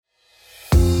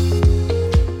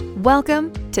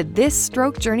Welcome to This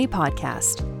Stroke Journey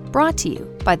podcast, brought to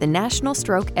you by the National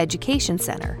Stroke Education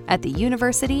Center at the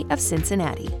University of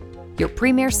Cincinnati, your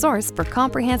premier source for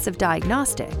comprehensive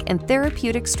diagnostic and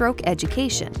therapeutic stroke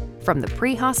education from the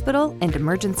pre-hospital and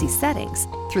emergency settings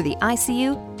through the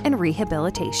ICU and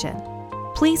rehabilitation.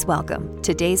 Please welcome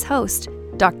today's host,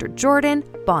 Dr. Jordan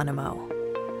Bonomo.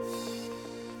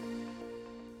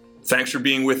 Thanks for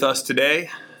being with us today.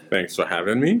 Thanks for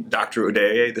having me. Dr.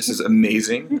 Odeye, this is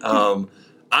amazing. I'm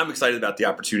excited about the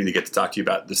opportunity to get to talk to you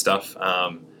about this stuff.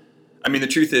 The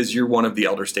truth is you're one of the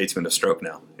elder statesmen of stroke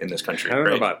now in this country. I don't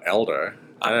right? know about elder.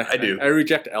 I do. I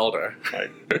reject elder.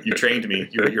 You trained me.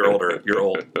 You're older. You're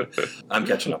old. I'm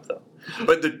catching up, though.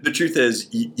 But the truth is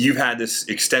you've had this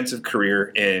extensive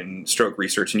career in stroke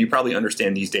research, and you probably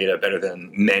understand these data better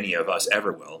than many of us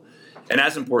ever will. And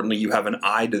as importantly, you have an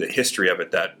eye to the history of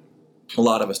it that a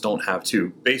lot of us don't have too,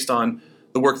 based on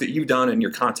the work that you've done and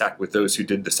your contact with those who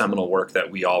did the seminal work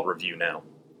that we all review now.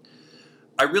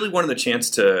 I really wanted the chance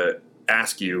to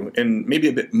ask you, in maybe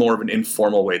a bit more of an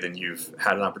informal way than you've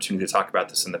had an opportunity to talk about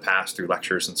this in the past through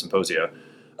lectures and symposia,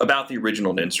 about the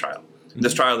original NINDS trial. Mm-hmm.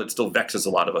 This trial that still vexes a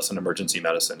lot of us in emergency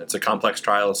medicine. It's a complex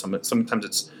trial.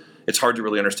 Sometimes it's hard to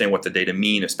really understand what the data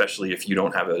mean, especially if you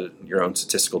don't have your own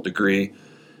statistical degree.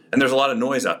 And there's a lot of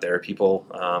noise out there. People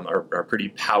are pretty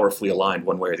powerfully aligned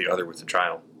one way or the other with the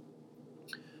trial.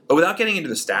 But without getting into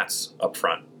the stats up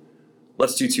front,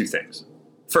 let's do two things.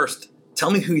 First, tell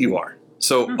me who you are.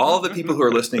 So all of the people who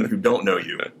are listening who don't know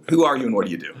you, who are you and what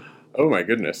do you do? Oh my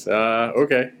goodness.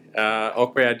 Okay.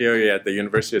 Okwe Adeoye at the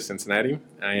University of Cincinnati.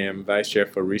 I am Vice Chair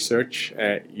for Research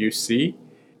at UC.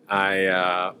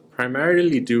 I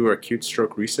primarily do acute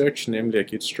stroke research, namely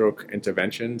acute stroke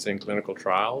interventions in clinical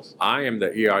trials. I am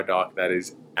the ER doc that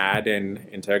is adding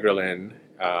integralin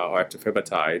or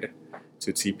eptifibatide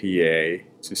to tPA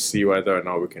to see whether or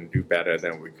not we can do better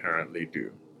than we currently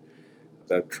do.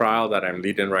 The trial that I'm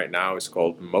leading right now is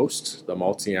called MOST, the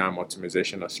Multi-Arm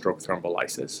Optimization of Stroke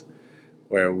Thrombolysis,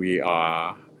 where we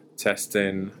are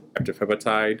testing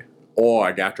eptifibatide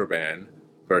or agatroban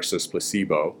versus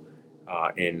placebo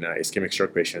in ischemic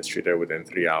stroke patients treated within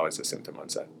 3 hours of symptom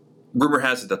onset. Rumor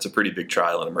has it that's a pretty big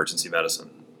trial in emergency medicine.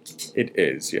 It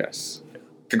is, yes. Yeah.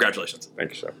 Congratulations.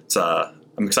 Thank you, sir.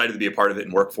 I'm excited to be a part of it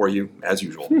and work for you, as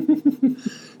usual.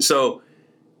 So,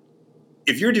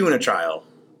 if you're doing a trial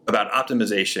about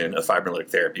optimization of fibrinolytic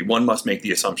therapy, one must make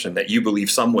the assumption that you believe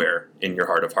somewhere in your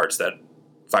heart of hearts that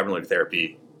fibrinolytic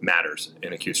therapy matters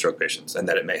in acute stroke patients and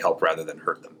that it may help rather than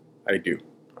hurt them. I do.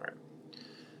 All right.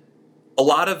 A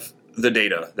lot of the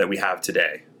data that we have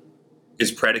today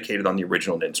is predicated on the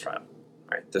original NINDS trial.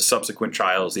 Right? The subsequent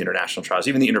trials, the international trials,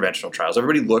 even the interventional trials,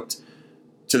 everybody looked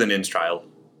to the NINDS trial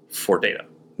for data.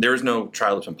 There is no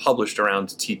trial that's been published around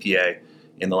tPA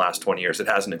in the last 20 years that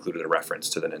hasn't included a reference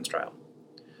to the NINDS trial.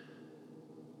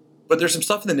 But there's some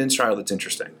stuff in the NINDS trial that's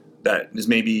interesting, that is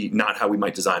maybe not how we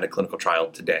might design a clinical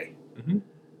trial today. Mm-hmm.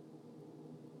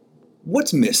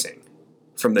 What's missing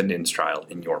from the NINDS trial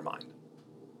in your mind?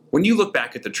 When you look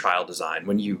back at the trial design,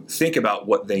 when you think about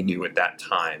what they knew at that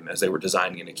time as they were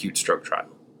designing an acute stroke trial,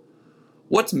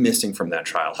 what's missing from that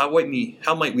trial? How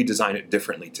might we design it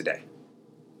differently today?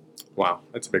 Wow,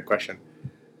 that's a big question.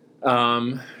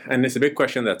 And it's a big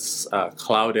question that's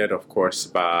clouded, of course,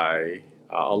 by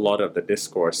a lot of the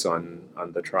discourse on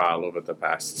the trial over the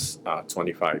past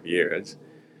 25 years.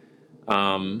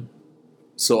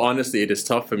 So honestly, it is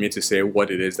tough for me to say what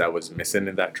it is that was missing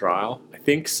in that trial. I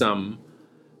think some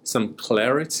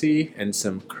clarity and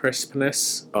some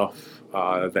crispness of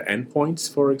the endpoints,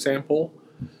 for example.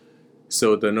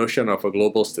 So the notion of a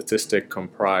global statistic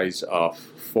comprised of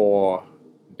 4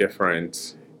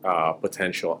 different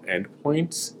potential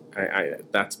endpoints,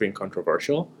 that's been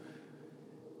controversial.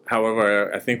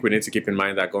 However, I think we need to keep in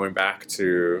mind that going back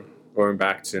to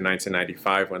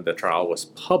 1995 when the trial was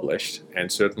published,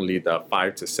 and certainly the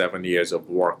 5 to 7 years of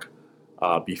work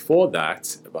before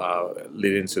that,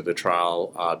 leading to the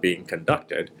trial being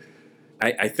conducted,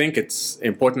 I think it's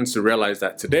important to realize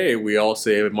that today we all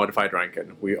say modified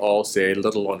Rankin, we all say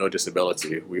little or no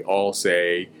disability, we all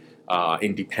say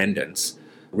independence,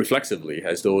 reflexively,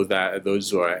 as though that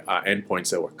those were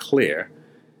endpoints that were clear.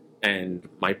 And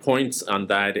my point on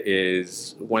that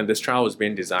is when this trial was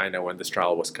being designed and when this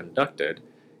trial was conducted,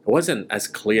 it wasn't as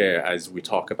clear as we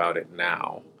talk about it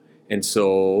now. And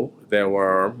so there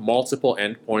were multiple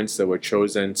endpoints that were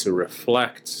chosen to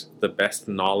reflect the best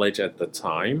knowledge at the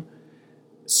time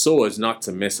so as not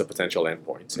to miss a potential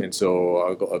endpoint. And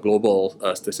so a global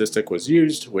statistic was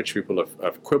used, which people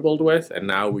have quibbled with, and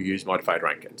now we use modified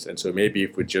Rankins. And so maybe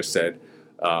if we just said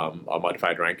or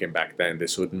modified Rankin back then,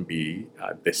 this wouldn't be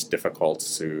this difficult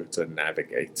to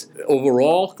navigate.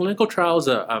 Overall, clinical trials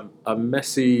are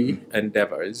messy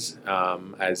endeavors,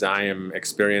 as I am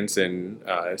experiencing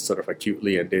sort of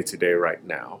acutely and day-to-day right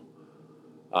now.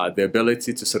 The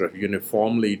ability to sort of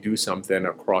uniformly do something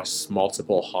across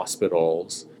multiple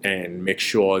hospitals and make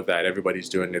sure that everybody's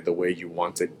doing it the way you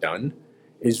want it done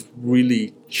is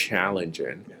really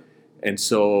challenging. Yeah. And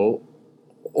so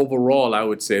overall, I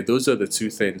would say those are the two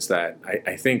things that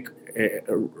I think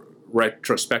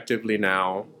retrospectively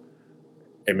now,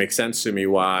 it makes sense to me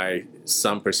why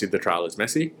some perceive the trial as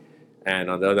messy. And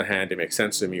on the other hand, it makes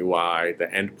sense to me why the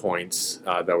endpoints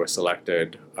that were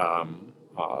selected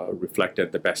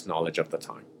reflected the best knowledge of the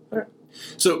time. All right.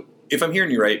 So if I'm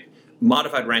hearing you right,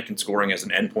 modified Rankin scoring as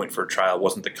an endpoint for a trial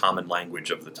wasn't the common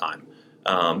language of the time.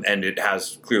 And it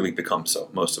has clearly become so.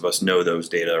 Most of us know those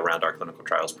data around our clinical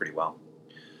trials pretty well.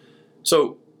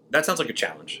 So that sounds like a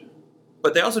challenge.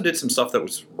 But they also did some stuff that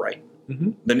was right.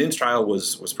 Mm-hmm. The NINDS trial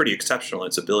was pretty exceptional in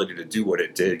its ability to do what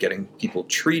it did. Getting people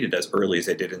treated as early as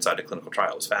they did inside a clinical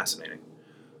trial was fascinating.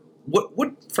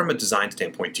 What, from a design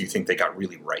standpoint, do you think they got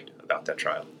really right about that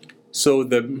trial? So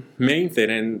the main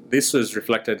thing, and this was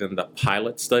reflected in the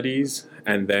pilot studies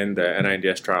and then the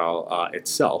NINDS trial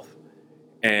itself,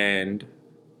 and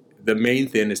the main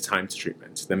thing is time to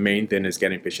treatment. The main thing is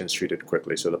getting patients treated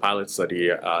quickly. So the pilot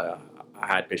study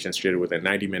had patients treated within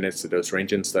 90 minutes. The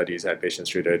dose-ranging studies had patients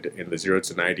treated in the 0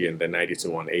 to 90 and the 90 to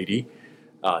 180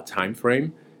 time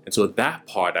frame. And so that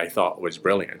part I thought was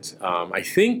brilliant. I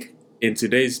think in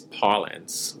today's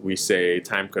parlance, we say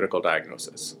time-critical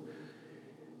diagnosis.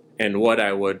 And what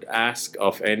I would ask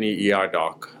of any ER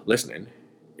doc listening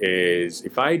is,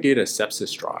 if I did a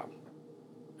sepsis trial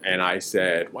and I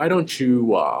said, why don't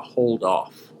you hold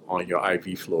off on your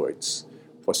IV fluids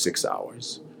for 6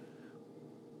 hours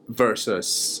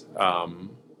versus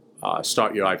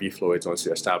start your IV fluids once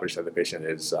you establish that the patient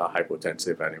is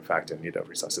hypotensive and in fact in need of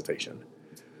resuscitation?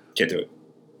 Can't do it.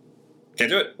 Can't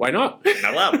do it. Why not?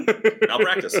 Not allowed.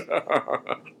 Malpractice.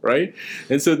 Right?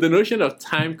 And so the notion of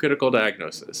time-critical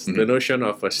diagnosis, the notion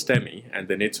of a STEMI and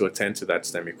the need to attend to that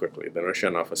STEMI quickly, the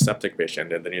notion of a septic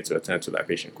patient and the need to attend to that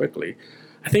patient quickly,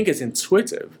 I think is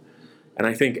intuitive. And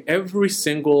I think every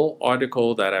single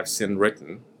article that I've seen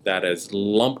written that has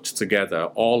lumped together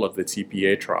all of the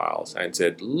tPA trials and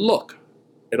said, look,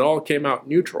 it all came out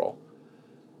neutral,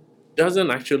 doesn't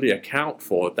actually account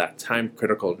for that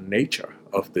time-critical nature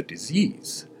of the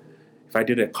disease. If I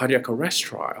did a cardiac arrest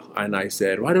trial and I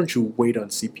said, why don't you wait on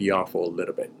CPR for a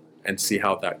little bit and see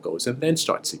how that goes and then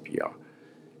start CPR?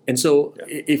 And so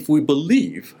if we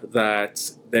believe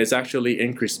that there's actually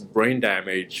increased brain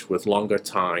damage with longer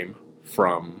time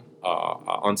from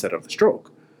onset of the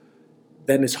stroke,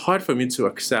 then it's hard for me to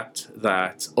accept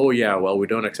that, we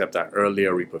don't accept that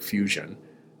earlier reperfusion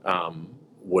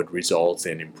would result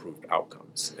in improved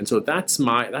outcomes. And so that's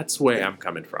where I'm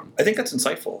coming from. I think that's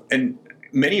insightful. And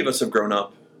many of us have grown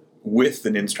up with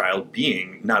the NINDS trial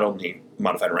being not only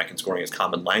modified Rankin scoring as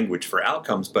common language for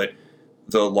outcomes, but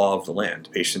the law of the land.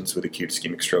 Patients with acute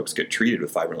ischemic strokes get treated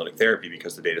with fibrinolytic therapy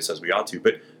because the data says we ought to.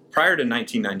 But prior to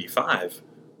 1995,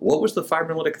 what was the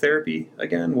fibrinolytic therapy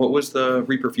again? What was the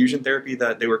reperfusion therapy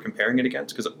that they were comparing it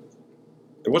against? Because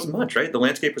there wasn't much, right? The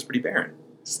landscape was pretty barren.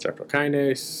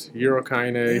 Streptokinase,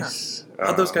 urokinase. Yeah.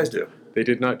 How'd those guys do? They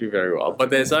did not do very well. But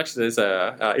there's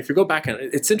a if you go back, and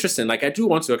it's interesting, like I do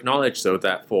want to acknowledge though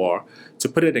that to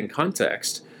put it in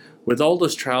context, with all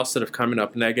those trials sort of coming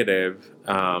up negative,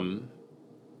 and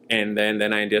then the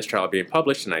NINDS trial being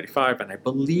published in 95, and I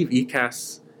believe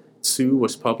ECAS-2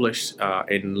 was published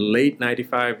in late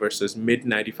 95 versus mid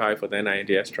 95 for the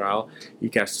NINDS trial.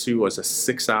 ECAS-2 was a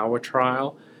 6-hour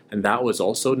trial, and that was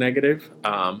also negative.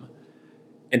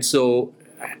 And so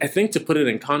I think to put it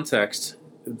in context,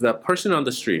 the person on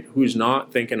the street who's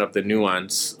not thinking of the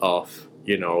nuance of,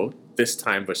 this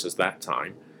time versus that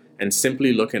time, and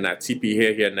simply looking at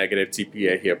TPA here negative,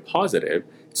 TPA here positive,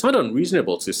 it's not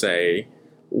unreasonable to say,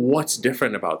 what's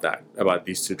different about that, about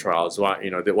these two trials? Why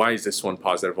is this one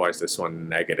positive? Why is this one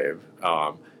negative?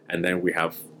 And then we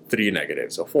have 3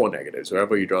 negatives or 4 negatives,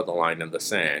 wherever you draw the line in the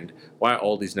sand. Why are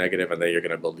all these negative and then you're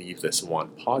going to believe this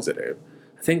one positive?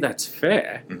 I think that's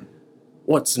fair. Mm-hmm.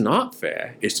 What's not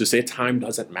fair is to say time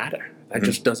doesn't matter. That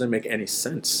just doesn't make any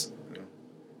sense. Yeah.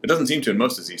 It doesn't seem to in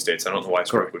most disease states. I don't know why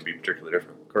stroke would be particularly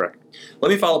different. Correct. Let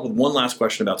me follow up with one last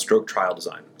question about stroke trial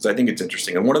design, because I think it's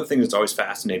interesting. And one of the things that's always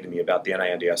fascinated me about the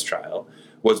NINDS trial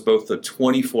was both the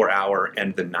 24-hour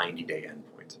and the 90-day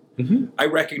endpoint. Mm-hmm. I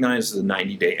recognize the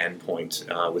 90-day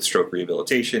endpoint with stroke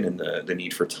rehabilitation and the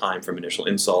need for time from initial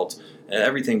insult,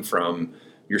 everything from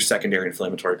your secondary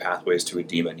inflammatory pathways to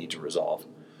edema need to resolve.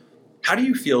 How do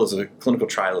you feel as a clinical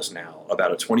trialist now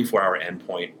about a 24-hour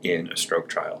endpoint in a stroke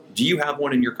trial? Do you have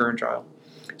one in your current trial?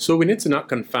 So we need to not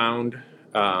confound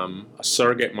a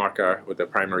surrogate marker with the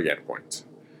primary endpoint.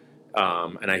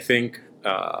 And I think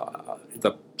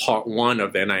the part one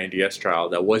of the NINDS trial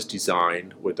that was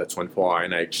designed with the 24-hour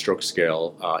NIH stroke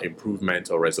scale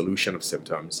improvement or resolution of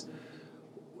symptoms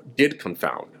did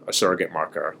confound a surrogate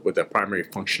marker with the primary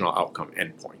functional outcome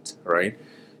endpoint, right?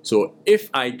 So if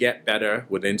I get better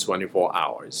within 24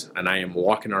 hours and I am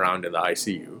walking around in the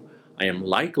ICU, I am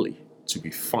likely to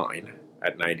be fine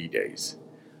at 90 days.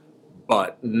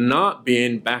 But not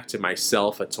being back to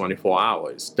myself at 24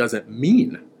 hours doesn't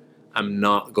mean I'm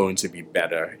not going to be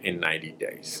better in 90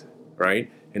 days, right?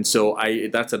 And so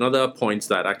that's another point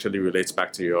that actually relates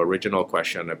back to your original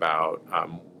question about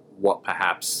what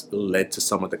perhaps led to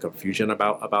some of the confusion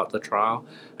about the trial.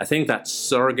 I think that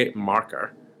surrogate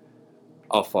marker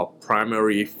of a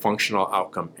primary functional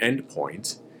outcome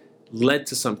endpoint led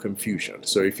to some confusion.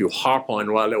 So if you harp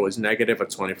on, well, it was negative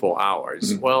at 24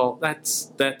 hours, well,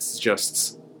 that's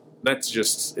just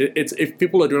if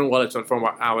people are doing well at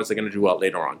 24 hours, they're going to do well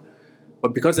later on.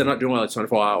 But because they're not doing well at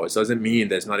 24 hours, doesn't mean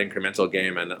there's not incremental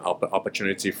gain and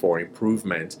opportunity for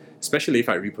improvement, especially if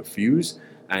I reperfuse.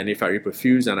 And if I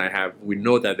reperfuse and we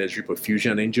know that there's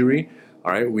reperfusion injury,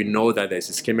 all right, we know that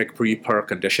there's ischemic pre-per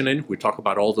conditioning. We talk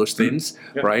about all those things,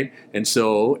 right? And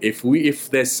so if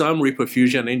there's some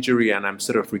reperfusion injury and I'm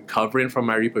sort of recovering from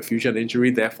my reperfusion injury,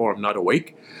 therefore I'm not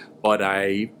awake, but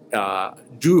I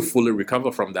do fully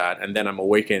recover from that, and then I'm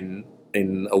awake in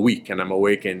a week and I'm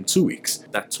awake in 2 weeks.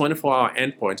 That 24-hour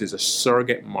endpoint is a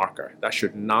surrogate marker. That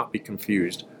should not be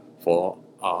confused for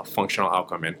a functional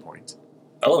outcome endpoint.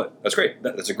 I love it. That's great.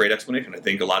 That's a great explanation. I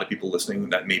think a lot of people listening,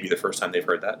 that may be the first time they've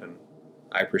heard that, and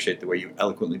I appreciate the way you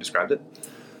eloquently described it.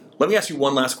 Let me ask you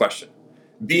one last question.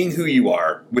 Being who you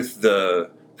are, with the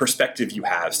perspective you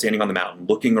have, standing on the mountain,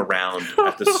 looking around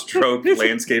at the stroke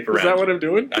landscape around. Is that what I'm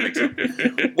doing? I think so.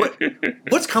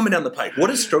 What's coming down the pike? What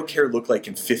does stroke care look like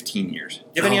in 15 years? Do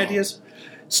you have any ideas?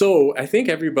 So I think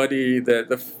everybody,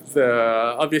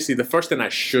 obviously the first thing I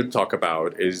should talk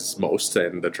about is MOST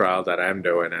and the trial that I'm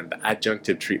doing and the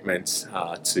adjunctive treatments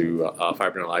to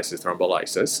fibrinolysis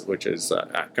thrombolysis, which is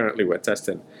currently we're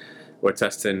testing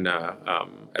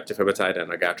eptifibatide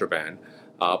and agatroban.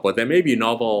 But there may be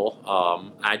novel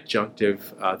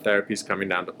adjunctive therapies coming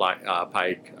down the pike,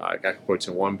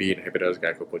 glycoprotein 1B inhibitors,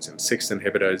 glycoprotein 6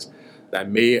 inhibitors, that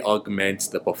may augment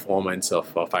the performance of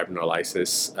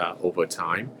fibrinolysis over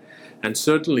time. And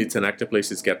certainly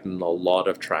tenecteplase is getting a lot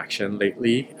of traction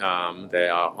lately.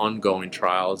 There are ongoing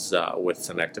trials with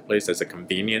tenecteplase. There's a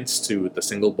convenience to the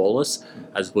single bolus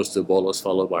as opposed to bolus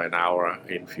followed by an hour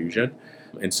infusion.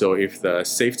 And so if the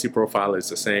safety profile is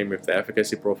the same, if the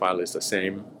efficacy profile is the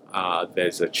same,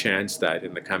 there's a chance that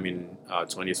in the coming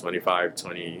 2025,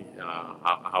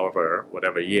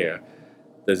 whatever year,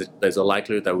 there's a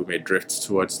likelihood that we may drift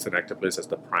towards tenecteplase as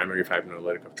the primary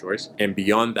fibrinolytic of choice. And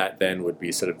beyond that then would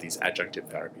be sort of these adjunctive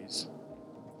therapies.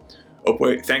 Oh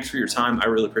boy, thanks for your time. I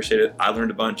really appreciate it. I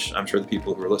learned a bunch. I'm sure the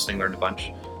people who are listening learned a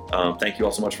bunch. Thank you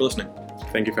all so much for listening.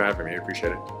 Thank you for having me. I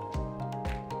appreciate it.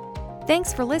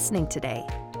 Thanks for listening today.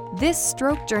 This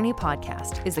Stroke Journey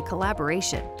podcast is a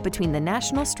collaboration between the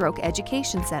National Stroke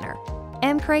Education Center,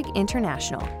 MCRAG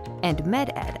International, and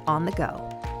MedEd on the Go.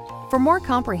 For more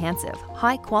comprehensive,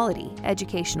 high-quality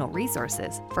educational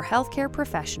resources for healthcare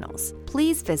professionals,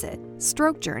 please visit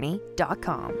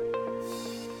strokejourney.com.